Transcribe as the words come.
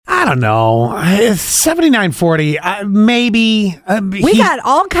I don't know. 79-40, maybe. We got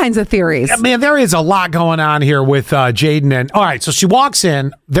all kinds of theories. Man, there is a lot going on here with Jaden. And all right, so she walks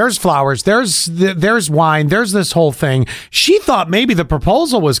in. There's flowers. There's wine. There's this whole thing. She thought maybe the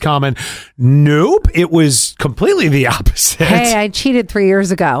proposal was coming. Nope, it was completely the opposite. Hey, I cheated 3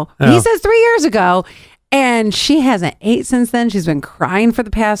 years ago. Oh. He says 3 years ago. And she hasn't ate since then. She's been crying for the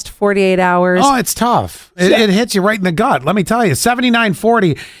past 48 hours. Oh, it's tough. It hits you right in the gut. Let me tell you,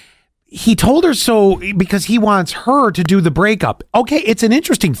 79-40. He told her so because he wants her to do the breakup. Okay, it's an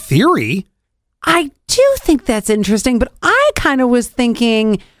interesting theory. I do think that's interesting, but I kind of was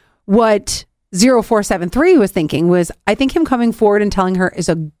thinking what 0473 was thinking was, I think him coming forward and telling her is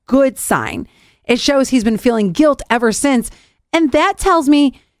a good sign. It shows he's been feeling guilt ever since. And that tells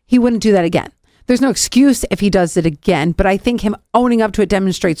me he wouldn't do that again. There's no excuse if he does it again, but I think him owning up to it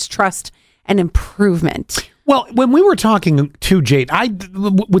demonstrates trust and improvement. Well, when we were talking to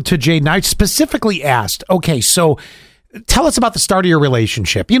Jaden, I specifically asked, okay, so tell us about the start of your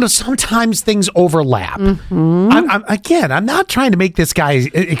relationship. You know, sometimes things overlap. Mm-hmm. I'm not trying to make this guy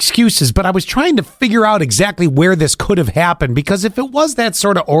excuses, but I was trying to figure out exactly where this could have happened, because if it was that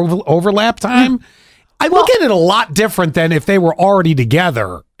sort of overlap time, I look at it a lot different than if they were already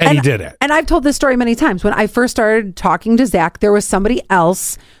together and he did it. And I've told this story many times. When I first started talking to Zach, there was somebody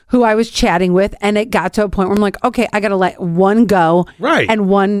else who I was chatting with, and it got to a point where I'm like, okay, I got to let one go. Right. And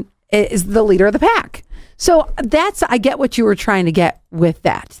one is the leader of the pack. So I get what you were trying to get with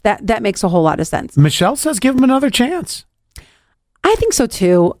that. That makes a whole lot of sense. Michelle says give him another chance. I think so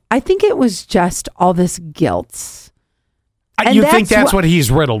too. I think it was just all this guilt. And you think that's what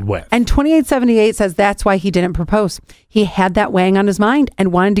he's riddled with? And 2878 says that's why he didn't propose. He had that weighing on his mind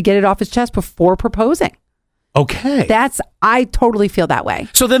and wanted to get it off his chest before proposing. Okay. I totally feel that way.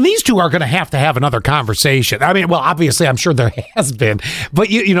 So then these two are going to have another conversation. I mean, well, obviously, I'm sure there has been, but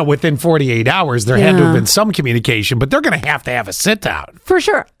you know, within 48 hours, there had to have been some communication, but they're going to have a sit down. For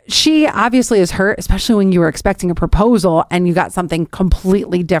sure. She obviously is hurt, especially when you were expecting a proposal and you got something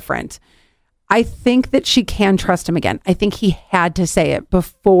completely different. I think that she can trust him again. I think he had to say it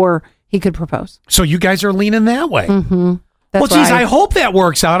before he could propose. So you guys are leaning that way. Mm-hmm. Well, geez, I hope that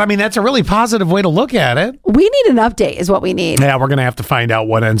works out. I mean, that's a really positive way to look at it. We need an update is what we need. Yeah, we're going to have to find out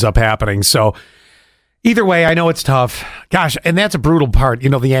what ends up happening. So either way, I know it's tough. Gosh, and that's a brutal part. You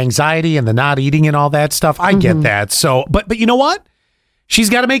know, the anxiety and the not eating and all that stuff. I get that. So, but you know what? She's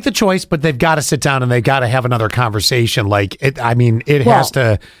got to make the choice, but they've got to sit down and they've got to have another conversation. Like, it has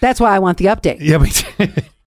to. That's why I want the update. Yeah,